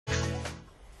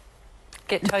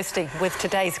Get toasty with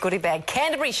today's goodie bag.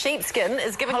 Canterbury Sheepskin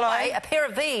is giving away a pair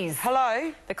of these.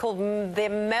 Hello. They're called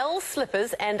Mel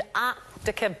slippers and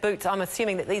Arctica boots. I'm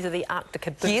assuming that these are the Arctica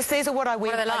boots. Yes, these are what I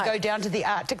wear when like? I go down to the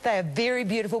Arctic. They are very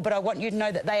beautiful, but I want you to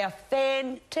know that they are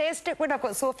fantastic when I've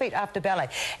got sore feet after ballet.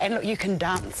 And look, you can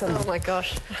dance. Oh my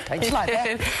gosh. Don't you like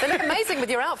that? They look amazing with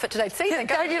your outfit today. See,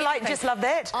 don't you like, just love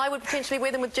that? I would potentially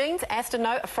wear them with jeans. Aston,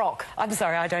 no, a frock. I'm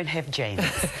sorry, I don't have jeans.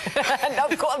 No,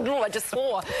 God, no, I just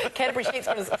swore. Canterbury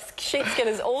Sheepskin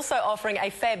is also offering a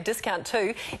fab discount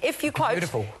too. If you quote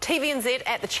TVNZ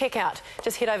at the checkout,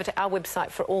 just head over to our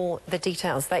website for all the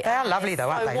details. They are lovely though,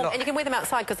 aren't they? Look. And you can wear them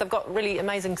outside because they've got really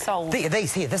amazing soles.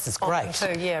 These here, this is great.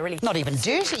 Too, yeah, really. Not even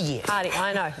dirty yet.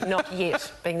 I know, not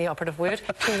yet, being the operative word.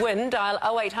 To win, dial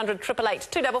 0800 888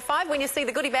 255 when you see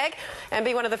the goodie bag and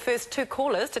be one of the first two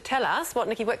callers to tell us what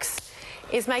Nikki Wicks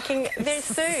is making very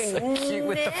soon. So cute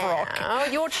with the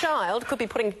frock. Your child could be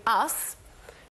putting us